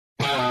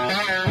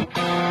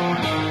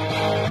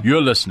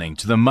You're listening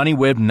to the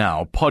MoneyWeb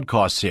Now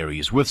podcast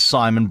series with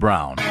Simon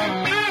Brown.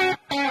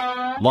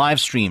 Live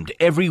streamed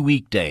every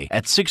weekday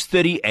at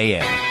 6:30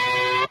 a.m.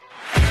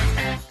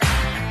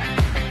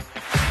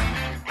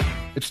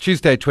 It's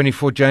Tuesday,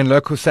 24 Jan.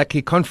 Local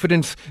Saki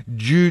confidence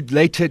due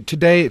later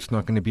today. It's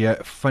not going to be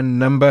a fun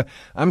number.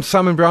 I'm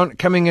Simon Brown,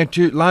 coming at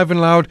you live and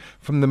loud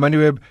from the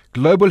MoneyWeb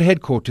global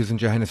headquarters in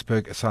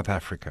Johannesburg, South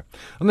Africa.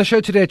 On the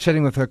show today,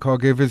 chatting with Carl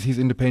Givers, he's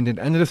independent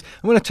analyst.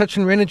 I want to touch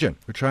on Renergen,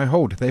 which I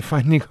hold. They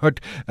finally got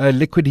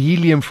liquid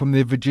helium from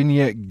their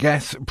Virginia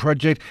gas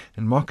project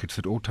and markets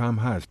at all-time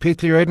highs.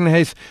 Peter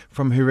Redenhuis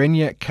from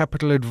Hurenia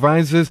Capital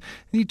Advisors.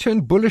 He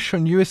turned bullish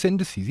on US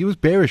indices. He was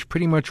bearish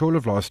pretty much all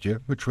of last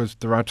year, which was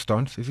the right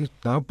stance. Is he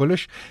now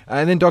bullish?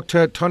 And then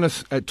Dr.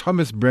 Thomas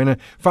Brenner,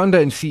 founder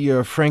and CEO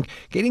of Frank,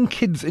 getting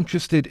kids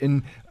interested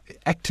in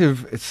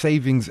active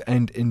savings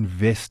and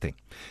investing.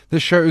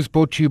 This show is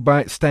brought to you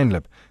by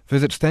Stanlib.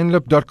 Visit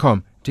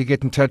stanlib.com to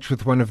get in touch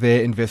with one of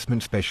their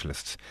investment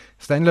specialists.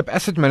 Stanlib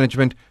Asset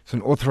Management is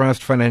an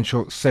authorized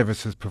financial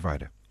services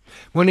provider.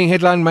 Morning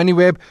headline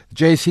MoneyWeb. The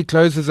JSE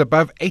closes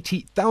above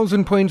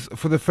 80,000 points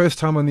for the first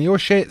time on the All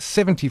Share,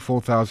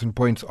 74,000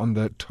 points on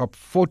the top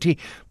 40,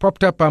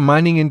 propped up by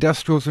mining,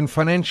 industrials and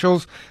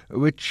financials,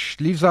 which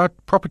leaves out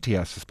property,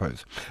 I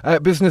suppose.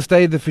 Business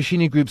day, the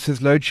Foschini Group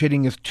says load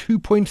shedding is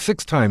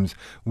 2.6 times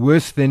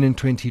worse than in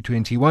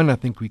 2021. I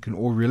think we can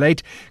all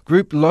relate.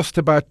 Group lost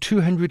about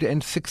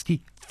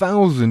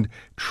 260,000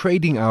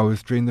 trading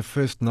hours during the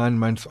first 9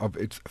 months of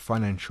its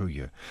financial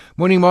year.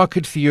 Morning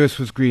markets, the US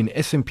was green,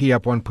 S&P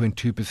up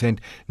 1.2%,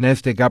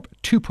 Nasdaq up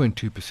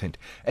 2.2%.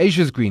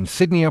 Asia's green,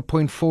 Sydney up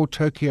 0.4%,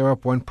 Tokyo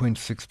up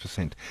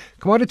 1.6%.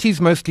 Commodities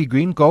mostly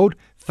green, gold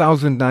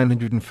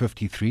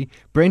 1,953,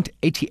 Brent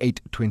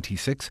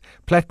 88.26,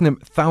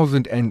 platinum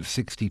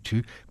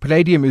 1,062,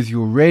 palladium is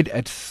your red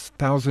at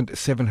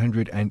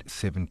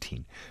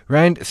 1,717,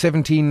 rand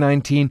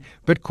 17.19,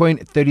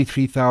 Bitcoin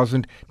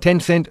 33,000,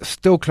 Tencent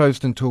still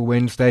closed until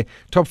Wednesday.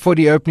 Top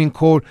 40 opening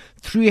call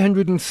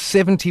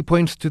 370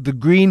 points to the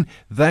green.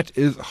 That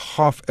is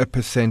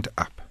 0.5%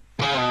 up.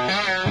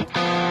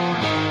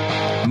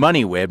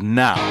 MoneyWeb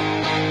Now,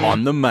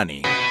 on the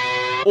money.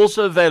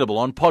 Also available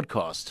on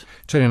podcast.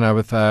 Chatting now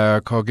with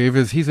Carl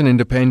Givers. He's an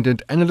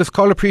independent analyst.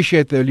 Carl,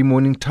 appreciate the early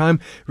morning time.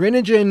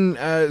 Renergen,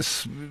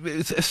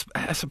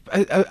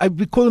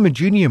 we call them a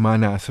junior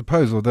miner, I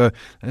suppose, although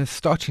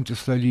starting to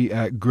slowly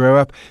grow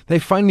up. They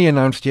finally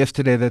announced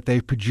yesterday that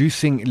they're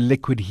producing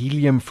liquid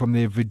helium from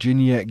their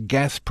Virginia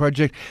gas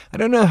project. I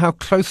don't know how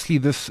closely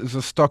this is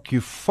a stock you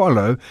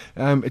follow.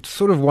 It's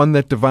sort of one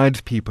that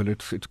divides people.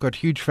 It's got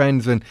huge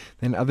fans and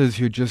then others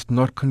who are just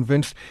not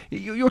convinced.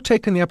 Your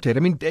take on the update? I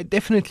mean,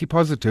 definitely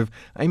positive.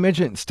 I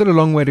imagine it's still a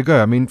long way to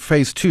go. I mean,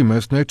 phase 2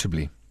 most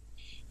notably.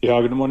 Yeah,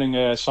 good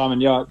morning,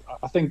 Simon. Yeah,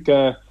 I think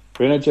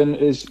Renergen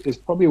is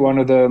probably one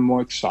of the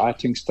more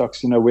exciting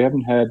stocks. You know, we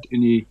haven't had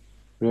any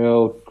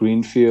real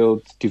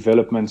greenfield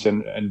developments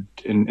and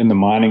in the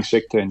mining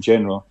sector in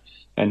general.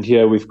 And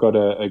here we've got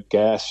a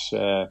gas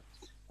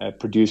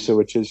producer,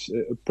 which is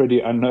a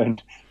pretty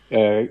unknown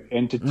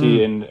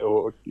entity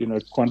or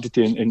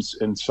quantity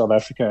in South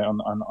Africa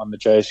on the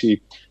JSE.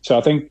 So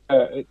I think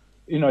the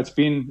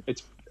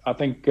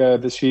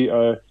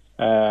CEO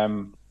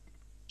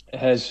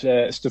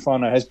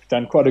Stefano has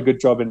done quite a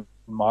good job in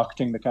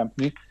marketing the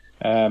company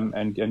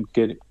and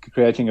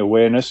creating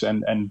awareness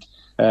and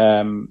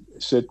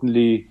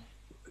certainly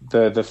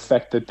the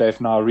fact that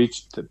they've now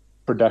reached the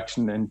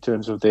production in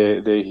terms of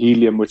their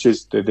helium, which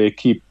is their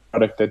key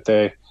product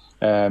that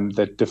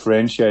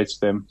differentiates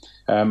them.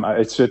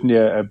 It's certainly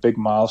a big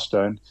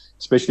milestone,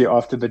 especially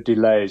after the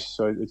delays.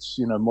 So it's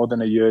more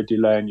than a year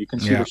delay, and you can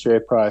see the share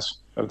price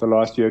of the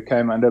last year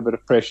came under a bit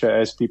of pressure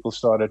as people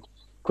started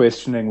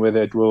questioning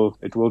whether it will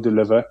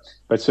deliver.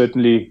 But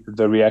certainly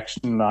the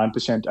reaction,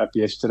 9% up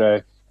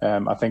yesterday,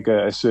 I think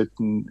a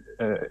certain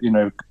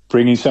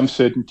bringing some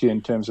certainty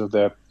in terms of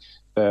the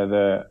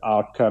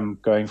outcome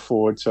going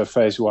forward. So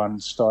phase 1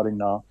 starting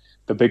now.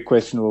 The big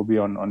question will be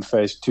on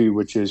phase 2,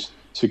 which is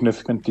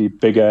significantly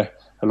bigger,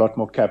 a lot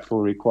more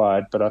capital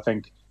required. But I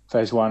think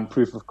phase 1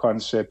 proof of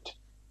concept,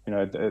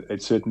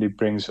 it certainly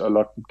brings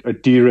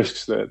it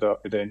de-risks the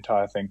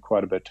entire thing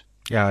quite a bit.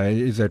 Yeah, it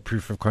is that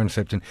proof of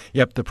concept. And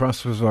yep, the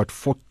price was about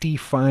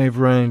 45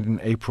 Rand in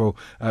April,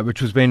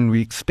 which was when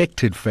we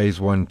expected phase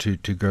 1 to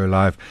go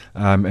live.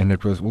 And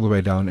it was all the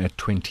way down at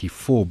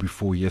 24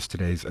 before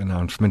yesterday's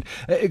announcement.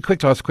 A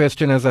quick last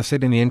question. As I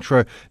said in the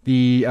intro,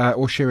 the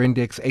All Share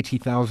Index,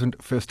 80,000,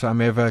 first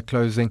time ever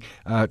closing.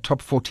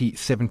 Top 40,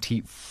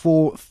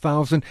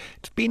 74,000.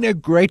 It's been a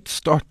great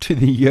start to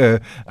the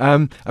year. I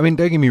mean,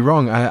 don't get me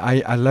wrong.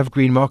 I love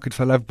green markets.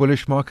 I love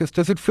bullish markets.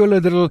 Does it feel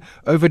a little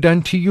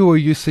overdone to you, or are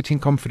you sitting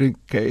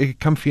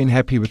comfy and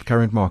happy with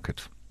current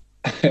markets?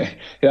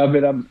 Yeah,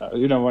 but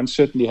I'm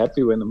certainly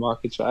happy when the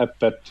markets are up,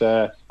 but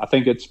I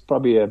think it's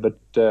probably a bit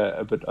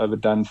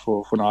overdone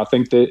for now. I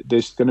think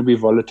there's going to be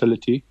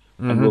volatility,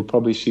 and we'll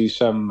probably see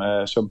some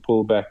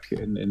pullback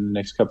in the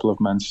next couple of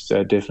months,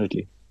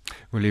 definitely.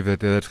 We'll leave that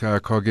there. That's Carl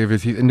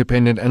Gevers, he's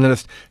independent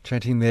analyst,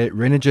 chatting there.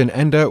 Renergen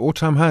and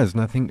all-time highs.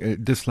 Nothing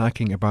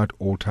disliking about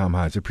all-time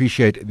highs.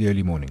 Appreciate the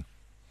early morning.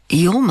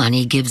 Your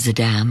money gives a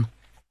damn.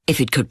 If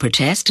it could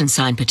protest and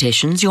sign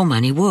petitions, your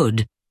money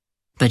would.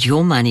 But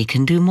your money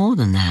can do more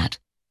than that.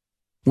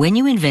 When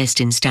you invest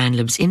in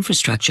Stanlib's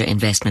Infrastructure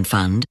Investment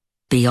Fund,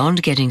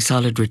 beyond getting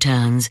solid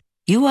returns,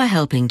 you are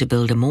helping to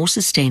build a more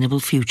sustainable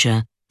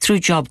future through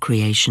job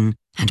creation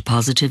and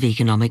positive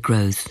economic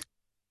growth.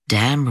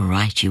 Damn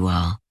right you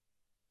are.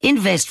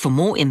 Invest for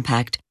more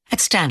impact at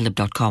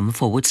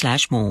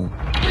stanlib.com/more.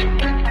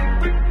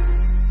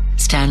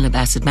 Stanlib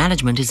Asset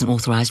Management is an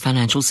authorized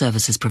financial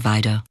services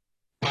provider.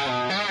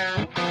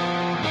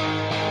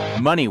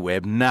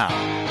 MoneyWeb now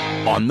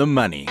on the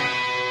money.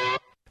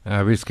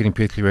 We're just getting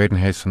Peter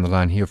Rodenhuis on the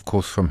line here, of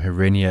course, from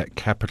Herenia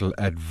Capital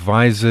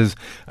Advisors.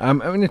 I'm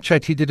going to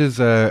chat. He did his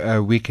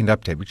weekend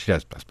update, which he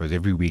does, I suppose,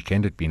 every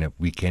weekend. It'd been a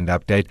weekend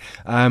update.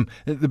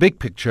 The big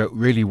picture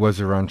really was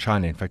around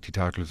China. In fact, he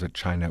titled it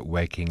China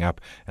Waking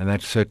Up, and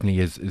that certainly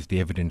is the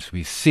evidence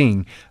we're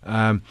seeing.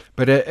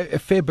 But a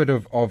fair bit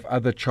of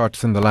other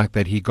charts and the like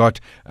that he got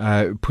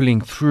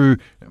pulling through,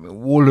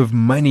 wall of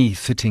money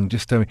sitting,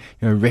 just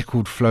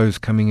record flows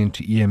coming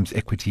into EM's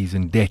equities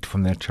and debt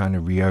from that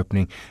China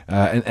reopening.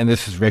 And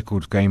this is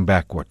records going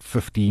back,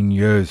 15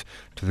 years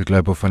to the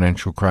global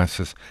financial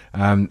crisis.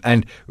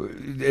 And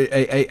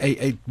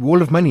a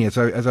wall of money as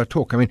I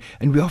talk. I mean,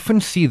 and we often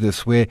see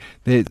this where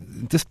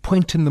this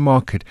point in the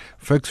market,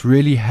 folks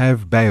really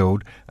have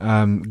bailed,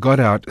 got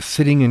out,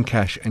 sitting in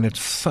cash, and at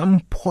some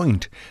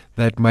point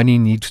that money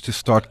needs to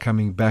start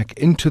coming back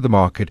into the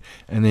market,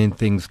 and then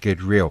things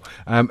get real.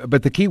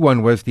 But the key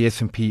one was the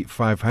S&P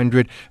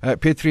 500.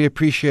 Petri,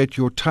 appreciate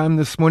your time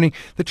this morning.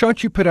 The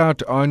chart you put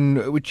out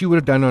on, which you would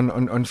have done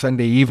on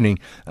Sunday evening,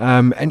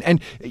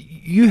 and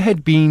you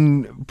had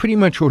been pretty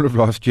much all of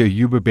last year,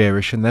 you were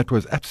bearish, and that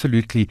was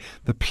absolutely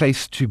the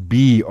place to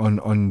be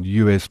on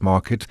US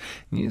markets.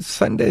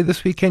 Sunday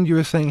this weekend, you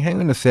were saying, hang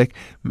on a sec,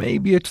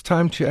 maybe it's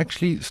time to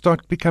actually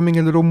start becoming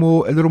a little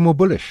more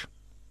bullish.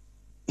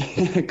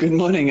 Good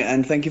morning,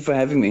 and thank you for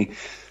having me.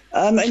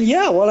 And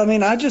yeah, well, I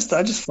mean, I just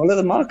follow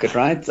the market,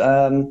 right?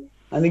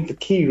 I think the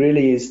key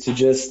really is to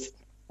just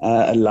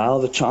allow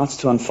the charts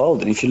to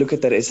unfold. And if you look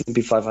at that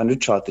S&P 500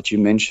 chart that you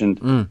mentioned,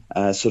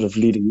 sort of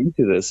leading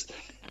into this,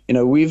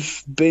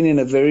 we've been in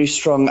a very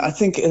strong. I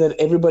think that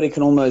everybody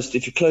can almost,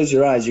 if you close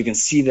your eyes, you can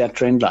see that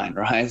trend line,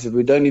 right? So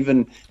we don't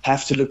even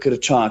have to look at a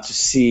chart to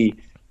see,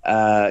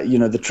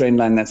 the trend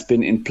line that's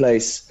been in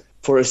place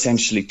for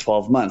essentially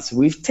 12 months.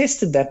 We've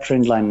tested that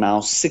trend line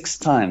now 6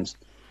 times.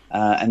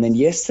 And then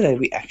yesterday,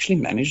 we actually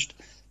managed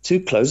to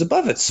close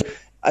above it. So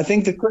I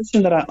think the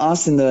question that I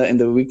asked in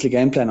the weekly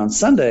game plan on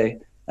Sunday,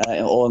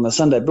 or on the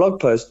Sunday blog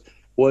post,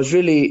 was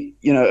really,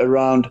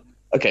 around,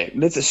 okay,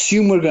 let's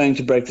assume we're going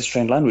to break this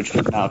trend line, which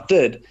we now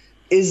did.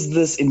 Is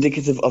this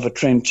indicative of a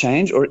trend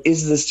change, or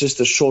is this just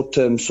a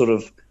short-term sort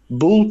of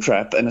bull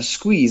trap and a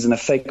squeeze and a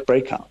fake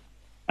breakout?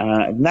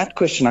 And that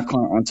question I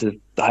can't answer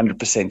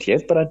 100%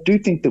 yet, but I do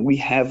think that we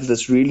have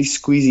this really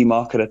squeezy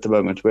market at the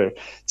moment where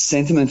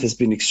sentiment has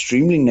been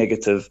extremely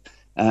negative,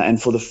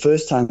 and for the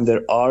first time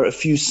there are a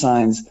few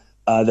signs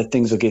that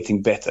things are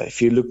getting better.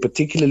 If you look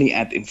particularly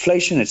at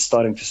inflation, it's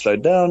starting to slow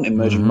down.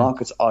 Emerging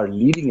markets are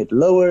leading it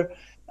lower,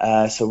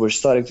 so we're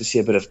starting to see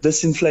a bit of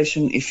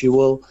disinflation, if you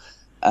will.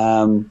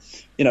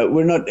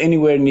 We're not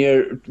anywhere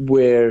near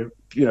where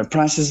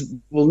prices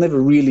will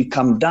never really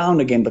come down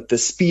again, but the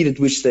speed at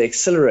which they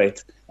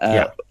accelerate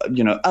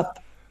up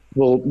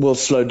will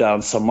slow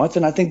down somewhat.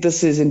 And I think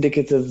this is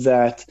indicative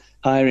that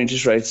higher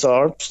interest rates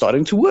are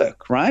starting to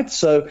work, right?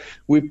 So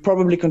we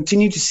probably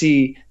continue to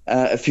see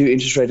a few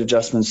interest rate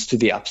adjustments to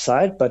the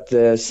upside, but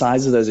the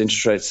size of those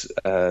interest rates,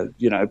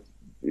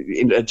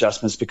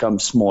 adjustments become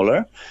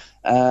smaller.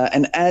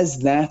 And as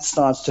that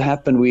starts to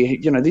happen,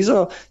 these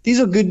are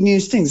good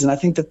news things. And I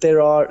think that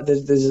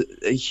there's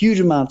a huge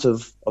amount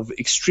of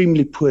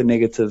extremely poor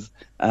negative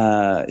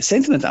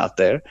sentiment out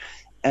there,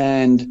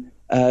 and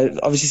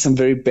obviously some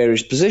very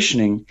bearish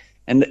positioning.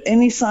 And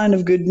any sign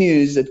of good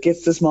news that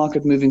gets this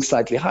market moving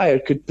slightly higher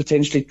could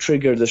potentially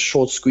trigger the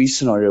short squeeze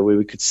scenario where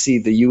we could see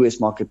the US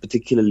market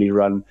particularly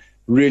run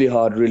really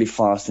hard, really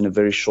fast in a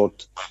very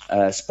short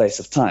space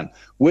of time.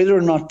 Whether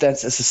or not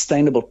that's a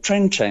sustainable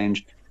trend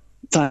change,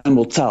 time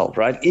will tell,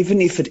 right? Even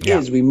if it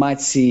is, we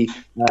might see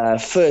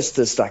first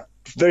this like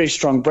very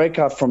strong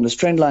breakout from this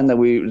trend line that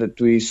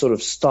we sort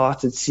of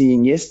started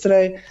seeing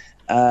yesterday,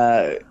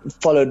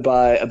 followed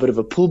by a bit of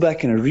a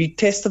pullback and a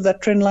retest of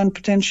that trend line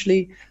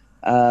potentially.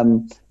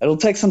 It'll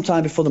take some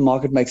time before the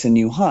market makes a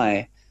new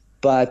high,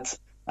 but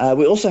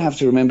we also have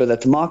to remember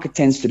that the market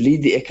tends to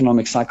lead the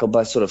economic cycle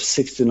by sort of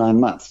 6 to 9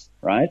 months,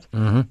 right?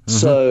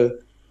 So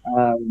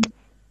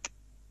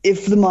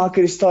if the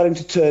market is starting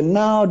to turn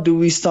now, do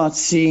we start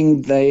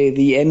seeing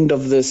the end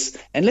of this?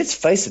 And let's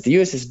face it, the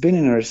US has been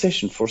in a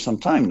recession for some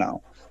time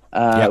now.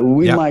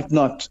 We might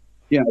not,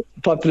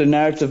 popular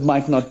narrative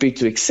might not be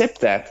to accept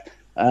that,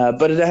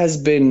 But it has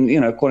been,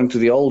 according to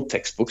the old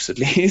textbooks at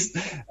least,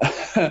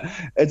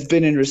 it's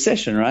been in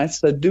recession, right?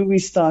 So do we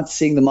start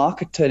seeing the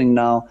market turning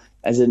now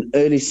as an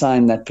early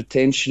sign that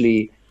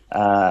potentially,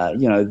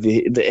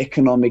 the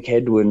economic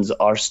headwinds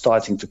are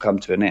starting to come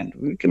to an end?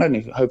 We can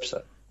only hope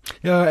so.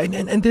 Yeah,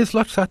 and there's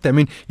lots out there. I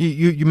mean,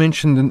 you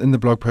mentioned in the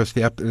blog post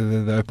the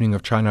opening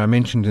of China. I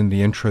mentioned in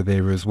the intro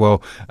there as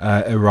well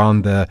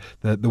around the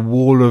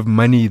wall of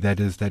money that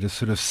is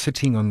sort of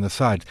sitting on the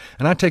sides.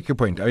 And I take your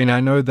point. I mean,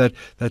 I know that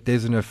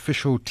there's an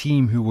official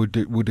team who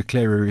would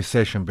declare a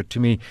recession, but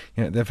to me,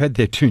 they've had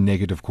their 2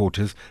 negative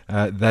quarters.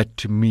 That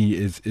to me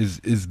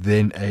is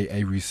then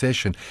a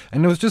recession.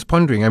 And I was just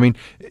pondering. I mean,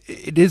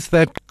 it is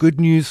that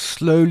good news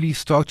slowly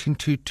starting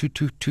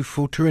to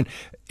filter in.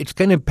 It's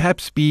going to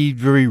perhaps be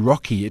very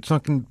rocky. It's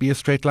not going to be a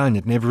straight line.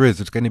 It never is.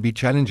 It's going to be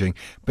challenging.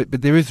 But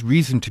there is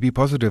reason to be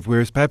positive,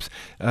 whereas perhaps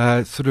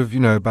by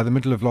the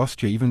middle of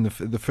last year, even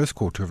the first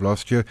quarter of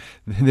last year,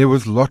 there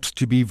was lots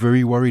to be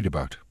very worried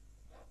about.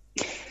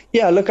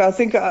 Yeah, look, I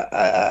think,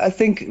 and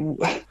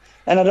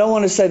I don't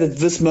want to say that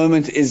this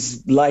moment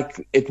is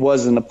like it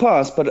was in the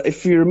past, but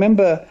if you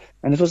remember,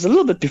 and it was a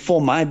little bit before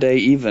my day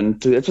even,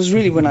 it was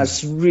really when I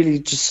really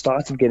just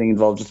started getting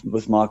involved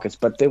with markets,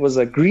 but there was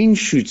a green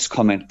shoots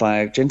comment by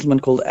a gentleman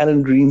called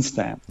Alan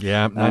Greenspan.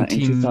 Yeah, in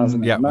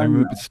 2009. Yeah, I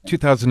remember, it's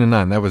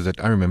 2009, that was it,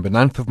 I remember,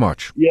 9th of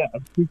March. Yeah,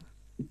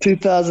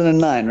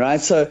 2009,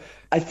 right? So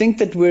I think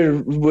that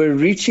we're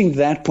reaching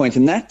that point,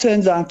 and that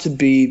turns out to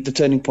be the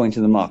turning point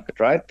in the market,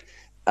 right?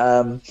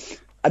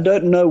 I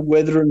don't know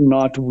whether or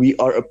not we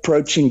are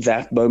approaching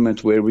that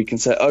moment where we can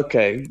say,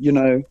 okay,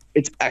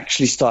 it's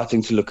actually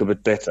starting to look a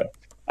bit better.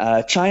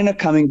 China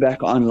coming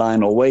back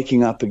online or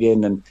waking up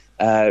again and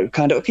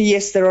okay,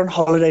 yes, they're on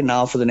holiday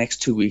now for the next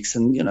 2 weeks,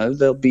 and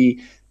there'll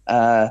be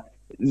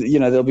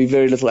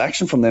very little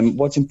action from them.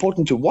 What's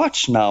important to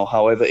watch now,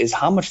 however, is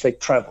how much they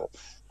travel.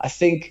 I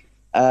think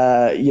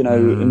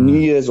New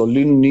Year's or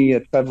Lunar New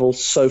Year travel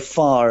so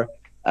far.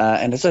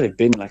 And it's only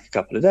been like a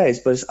couple of days,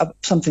 but it's up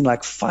something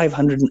like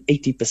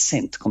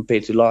 580%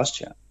 compared to last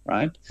year,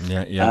 right?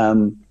 Yeah.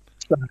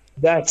 So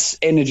that's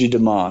energy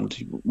demand,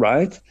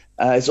 right?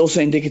 It's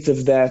also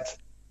indicative that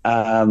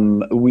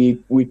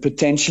we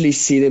potentially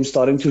see them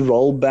starting to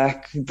roll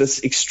back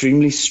this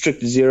extremely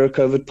strict zero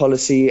COVID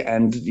policy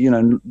and,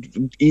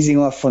 easing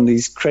off on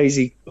these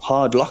crazy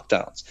hard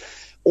lockdowns.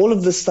 All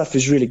of this stuff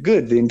is really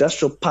good. The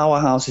industrial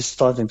powerhouse is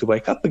starting to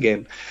wake up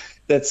again.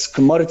 That's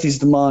commodities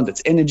demand,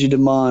 that's energy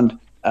demand.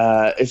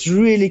 It's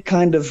really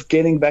kind of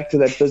getting back to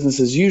that business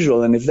as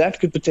usual. And if that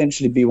could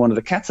potentially be one of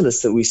the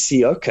catalysts that we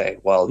see, okay,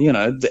 well,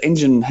 the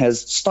engine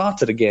has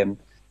started again.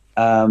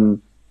 A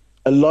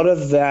lot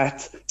of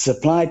that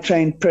supply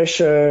chain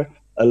pressure,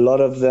 a lot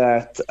of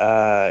that,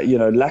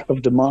 lack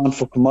of demand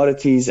for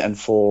commodities and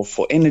for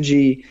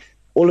energy,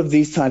 all of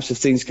these types of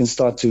things can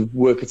start to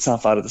work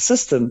itself out of the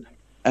system.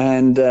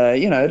 And,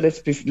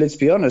 let's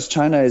be honest,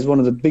 China is one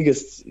of the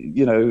biggest,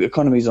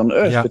 economies on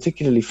earth,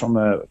 particularly from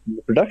a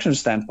production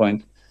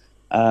standpoint.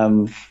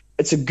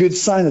 It's a good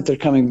sign that they're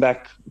coming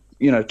back,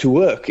 to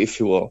work, if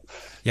you will.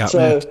 Yeah,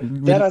 so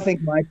that I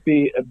think might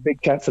be a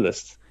big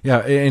catalyst. Yeah,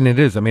 and it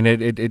is. I mean,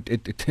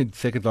 it's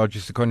second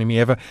largest economy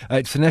ever.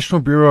 It's the National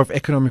Bureau of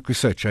Economic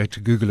Research. I had to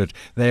Google it.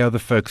 They are the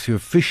folks who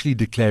officially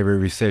declare a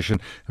recession.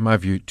 In my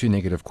view, 2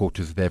 negative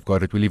quarters. They've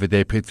got it. We'll leave it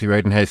there. Prithvi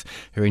Rodenhuis,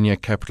 Herinia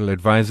Capital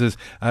Advisors.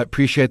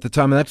 Appreciate the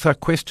time. And that's our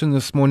question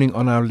this morning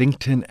on our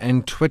LinkedIn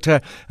and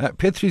Twitter.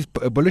 Prithvi's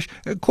bullish,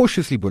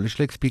 cautiously bullish.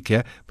 Let's be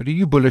clear. But are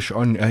you bullish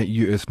on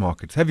U.S.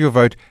 markets? Have your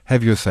vote.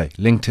 Have your say.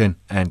 LinkedIn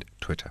and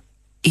Twitter.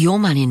 Your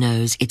money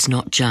knows it's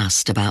not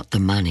just about the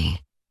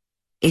money.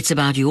 It's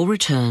about your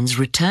returns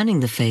returning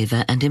the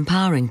favor and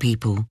empowering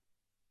people.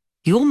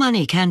 Your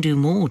money can do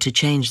more to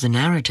change the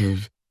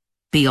narrative.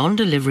 Beyond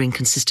delivering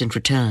consistent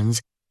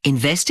returns,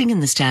 investing in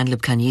the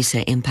Stanlib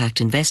Khanyisa Impact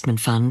Investment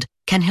Fund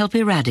can help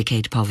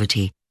eradicate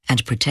poverty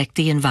and protect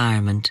the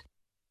environment.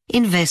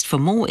 Invest for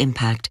more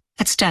impact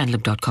at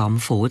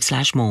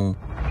stanlib.com/more.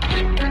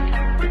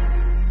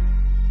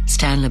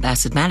 Stanlib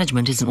Asset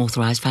Management is an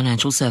authorized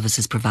financial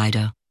services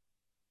provider.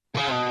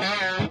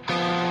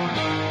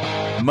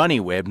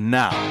 MoneyWeb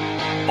now,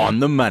 on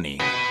the money.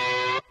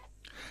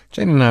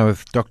 Jane and I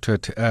with Dr.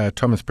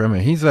 Thomas Bremer.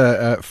 He's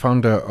a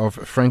founder of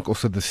Frank,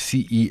 also the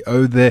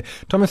CEO there.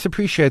 Thomas,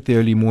 appreciate the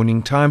early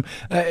morning time.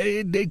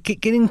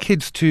 Getting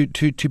kids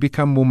to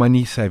become more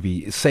money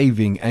savvy,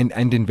 saving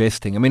and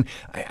investing. I mean,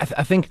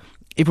 I think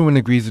everyone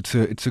agrees it's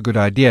a good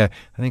idea.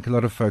 I think a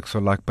lot of folks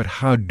are like, but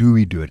how do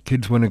we do it?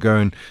 Kids want to go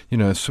and,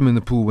 swim in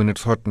the pool when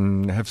it's hot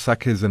and have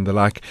suckers and the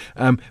like.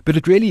 But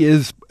it really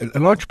is, a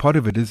large part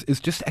of it is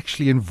just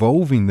actually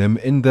involving them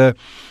in the,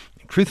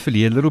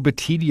 truthfully, a little bit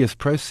tedious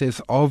process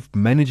of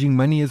managing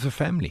money as a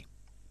family.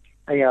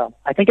 Yeah,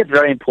 I think it's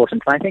very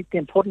important. And I think the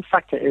important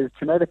factor is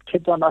to know that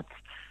kids are not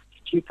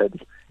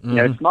stupid.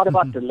 It's not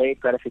about delayed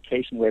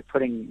gratification where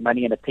putting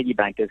money in a piggy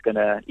bank is going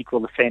to equal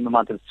the same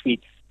amount of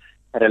sweets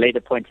at a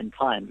later point in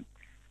time.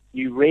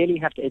 You really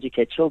have to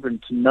educate children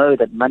to know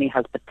that money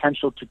has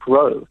potential to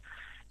grow.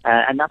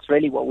 And that's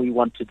really what we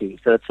want to do.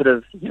 So it's sort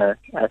of,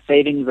 a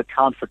savings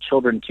account for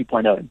children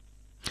 2.0.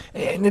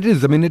 And it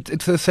is. I mean,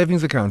 it's a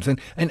savings account,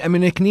 and I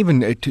mean, it can even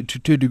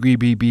to a degree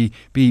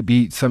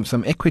be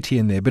some equity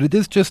in there. But it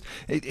is just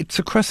it's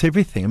across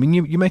everything. I mean,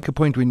 you make a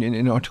point in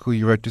an article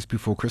you wrote just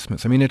before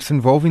Christmas. I mean, it's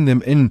involving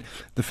them in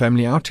the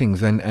family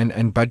outings and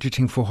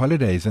budgeting for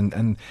holidays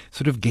and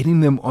sort of getting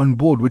them on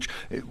board, which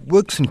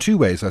works in two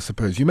ways, I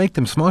suppose. You make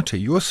them smarter.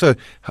 You also,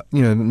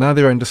 now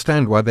they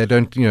understand why they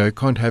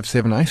can't have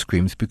 7 ice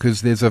creams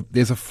because there's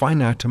a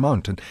finite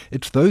amount, and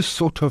it's those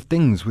sort of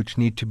things which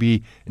need to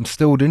be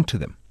instilled into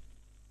them.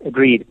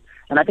 Agreed.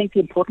 And I think the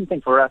important thing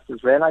for us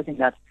is realizing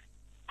that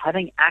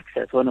having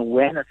access or an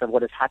awareness of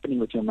what is happening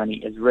with your money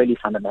is really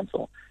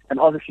fundamental. And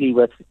obviously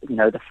with,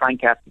 the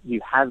Frank app, you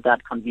have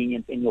that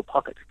convenience in your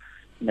pocket.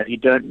 You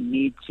don't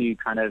need to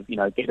kind of,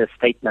 get a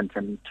statement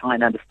and try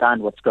and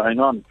understand what's going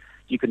on.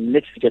 You can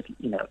literally just,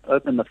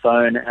 open the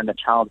phone and the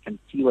child can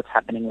see what's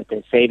happening with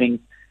their savings,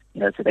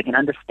 so they can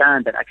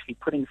understand that actually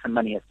putting some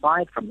money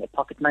aside from their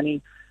pocket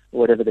money or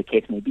whatever the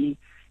case may be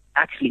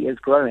actually is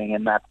growing,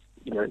 and that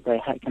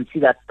they can see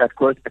that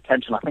growth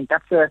potential. I think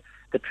that's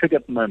the trigger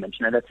moment,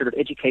 that sort of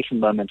education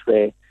moment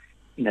where,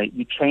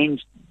 you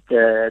change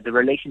the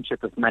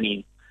relationship with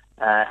money.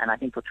 And I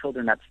think for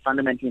children, that's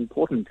fundamentally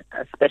important,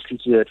 especially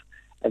to do it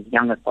as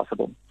young as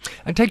possible.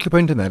 I take your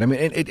point on that. I mean,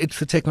 it's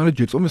the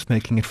technology. It's almost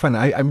making it fun.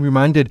 I'm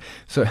reminded,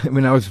 so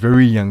when I was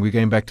very young, we're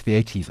going back to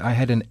the 80s, I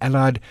had an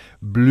Allied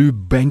blue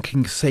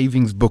banking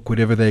savings book,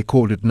 whatever they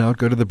called it. Now I'd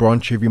go to the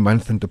branch every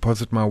month and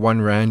deposit my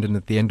R1, and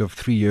at the end of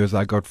 3 years,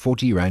 I got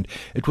R40.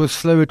 It was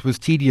slow, it was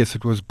tedious,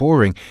 it was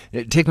boring.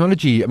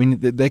 Technology, I mean,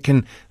 they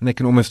can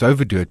almost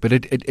overdo it, but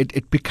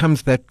it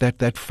becomes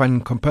that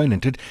fun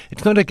component.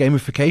 It's not a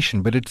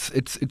gamification, but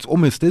it's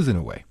almost is in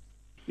a way.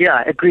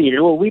 Yeah, agreed.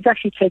 Well, we've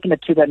actually taken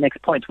it to that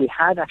next point. We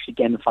have actually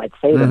gamified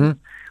savings.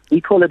 Mm-hmm.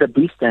 We call it a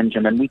boost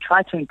engine, and we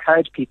try to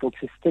encourage people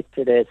to stick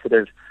to their sort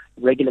of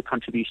regular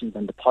contributions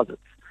and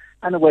deposits.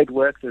 And the way it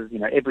works is,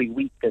 every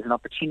week there's an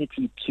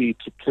opportunity to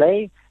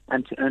play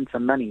and to earn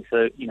some money.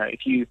 So,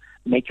 if you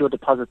make your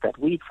deposit that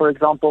week, for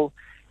example,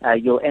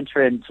 you'll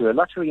enter into a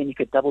lottery and you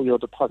could double your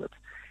deposit.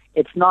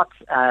 It's not,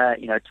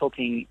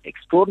 talking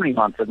extraordinary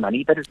amounts of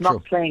money, but it's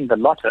not playing the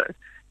lotto.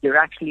 You're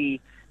actually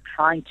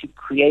trying to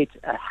create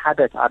a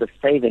habit out of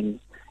savings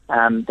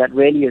that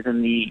really is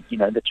in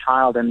the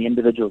child and the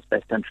individual's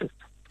best interest.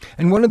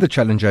 And one of the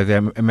challenges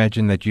I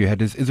imagine that you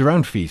had is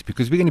around fees,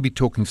 because we're going to be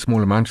talking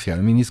small amounts here.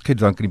 I mean, these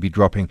kids aren't going to be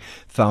dropping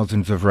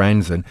thousands of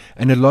rands in,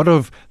 and a lot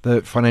of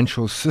the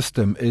financial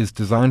system is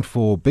designed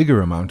for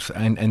bigger amounts,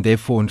 and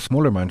therefore in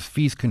smaller amounts,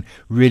 fees can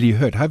really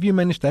hurt. How have you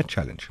managed that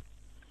challenge?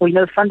 Well,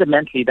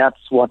 fundamentally,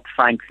 that's what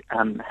Frank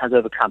has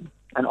overcome.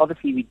 And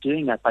obviously, we're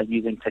doing that by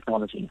using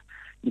technology.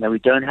 We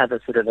don't have a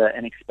sort of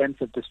an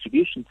expensive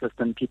distribution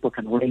system. People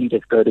can really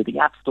just go to the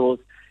app stores,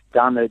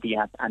 download the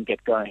app, and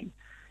get going.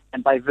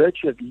 And by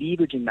virtue of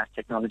leveraging that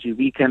technology,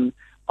 we can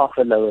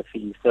offer lower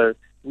fees. So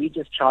we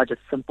just charge a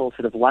simple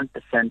sort of 1%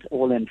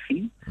 all-in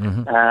fee.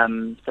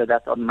 Mm-hmm. So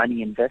that's on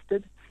money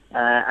invested.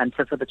 And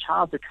so for the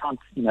child's account,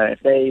 if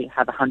they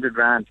have 100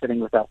 Rand sitting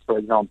with us, for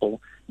example,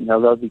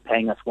 they'll be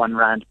paying us 1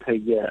 Rand per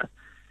year.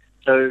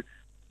 So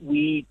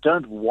we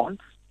don't want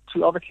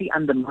to obviously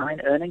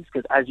undermine earnings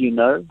because, as you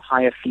know,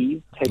 higher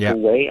fees take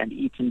away and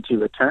eat into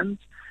returns.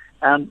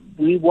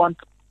 We want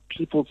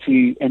people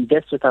to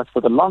invest with us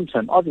for the long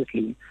term,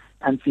 obviously,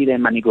 and see their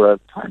money grow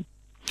over time.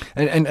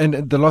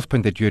 And the last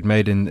point that you had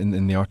made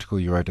in the article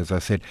you wrote, as I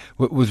said,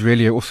 was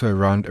really also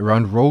around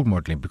role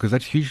modeling, because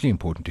that's hugely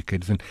important to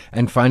kids,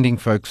 and finding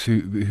folks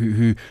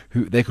who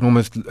they can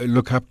almost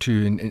look up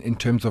to in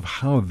terms of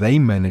how they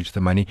manage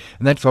the money.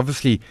 And that's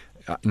obviously,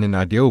 in an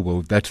ideal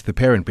world, that's the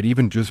parent, but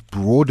even just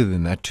broader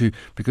than that too,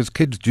 because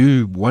kids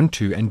do want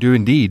to and do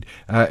indeed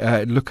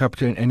look up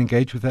to and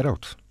engage with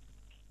adults.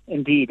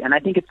 Indeed, and I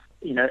think it's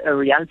a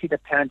reality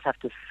that parents have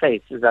to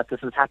face is that this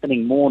is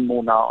happening more and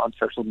more now on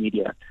social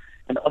media.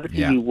 And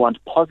obviously we want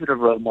positive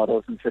role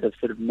models instead of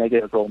sort of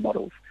negative role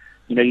models.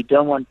 You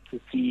don't want to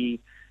see,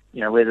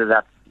 whether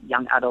that's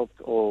young adults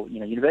or,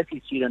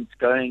 university students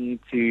going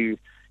to,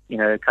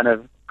 kind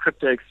of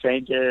crypto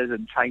exchanges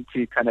and trying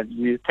to kind of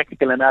use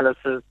technical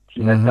analysis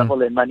to, double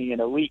their money in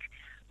a week,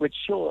 which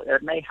sure,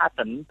 it may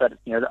happen, but,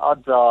 the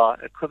odds are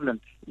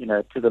equivalent,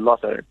 to the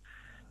lotto.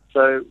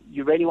 So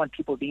you really want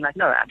people being like,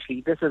 no,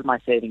 actually, this is my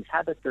savings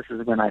habit. This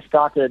is when I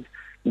started.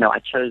 I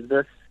chose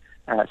this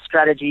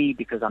strategy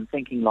because I'm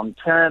thinking long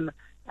term.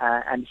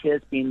 And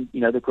here's been,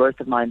 the growth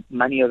of my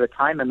money over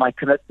time and my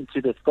commitment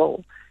to this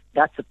goal.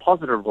 That's a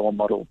positive role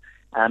model.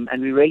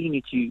 And we really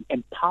need to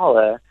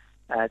empower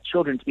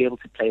children to be able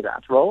to play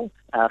that role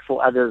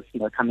for others,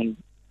 coming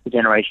the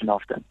generation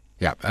after.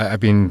 Yeah, I've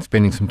been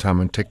spending some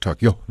time on TikTok.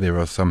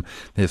 There's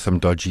some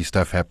dodgy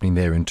stuff happening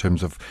there in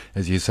terms of,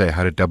 as you say,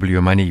 how to double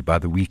your money by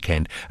the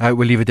weekend.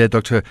 We'll leave it there.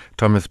 Dr.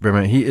 Thomas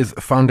Bremer, he is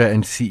founder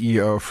and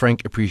CEO of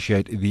Frank.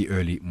 Appreciate the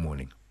early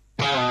morning.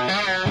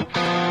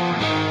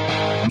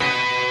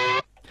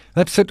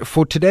 That's it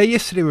for today.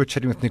 Yesterday we were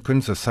chatting with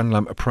Nikunza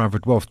Sanlam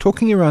Private Wealth,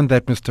 talking around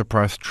that Mr.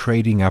 Price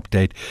trading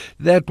update.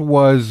 That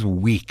was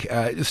weak.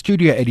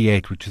 Studio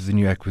 88, which is the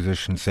new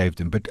acquisition, saved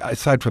him. But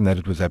aside from that,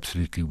 it was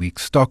absolutely weak.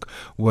 Stock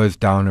was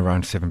down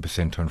around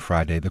 7% on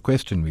Friday. The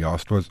question we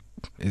asked was,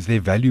 is there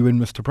value in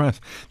Mr.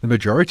 Price? The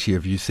majority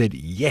of you said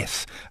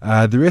yes.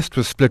 The rest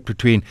was split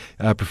between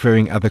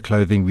preferring other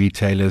clothing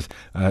retailers,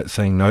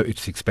 saying no,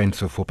 it's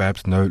expensive, for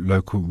perhaps no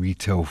local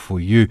retail for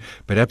you.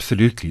 But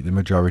absolutely, the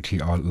majority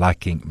are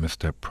liking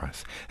Mr.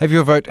 Price. Have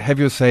your vote, have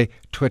your say,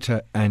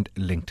 Twitter and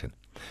LinkedIn.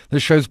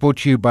 This show is brought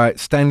to you by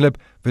Stanlib.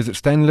 Visit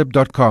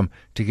stanlib.com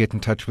to get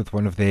in touch with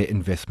one of their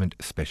investment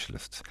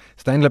specialists.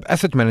 Stanlib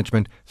Asset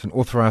Management is an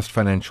authorized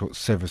financial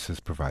services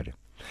provider.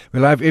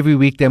 We're live every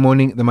weekday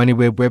morning, the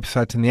MoneyWeb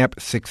website and the app,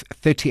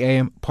 6:30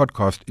 a.m.,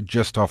 podcast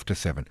just after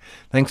 7.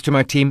 Thanks to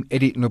my team,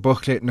 Eddie,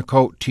 Nobochle,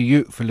 Nicole, to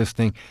you for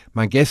listening,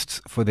 my guests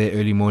for their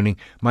early morning.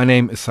 My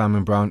name is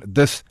Simon Brown.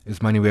 This is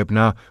MoneyWeb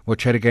Now. We'll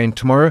chat again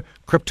tomorrow.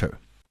 Crypto.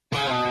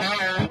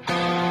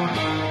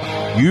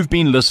 You've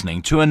been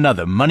listening to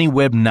another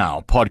MoneyWeb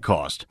Now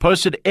podcast,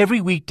 posted every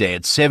weekday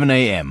at 7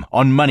 a.m.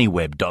 on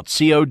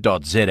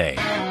moneyweb.co.za.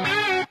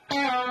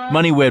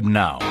 MoneyWeb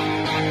Now,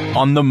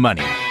 on the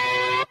money.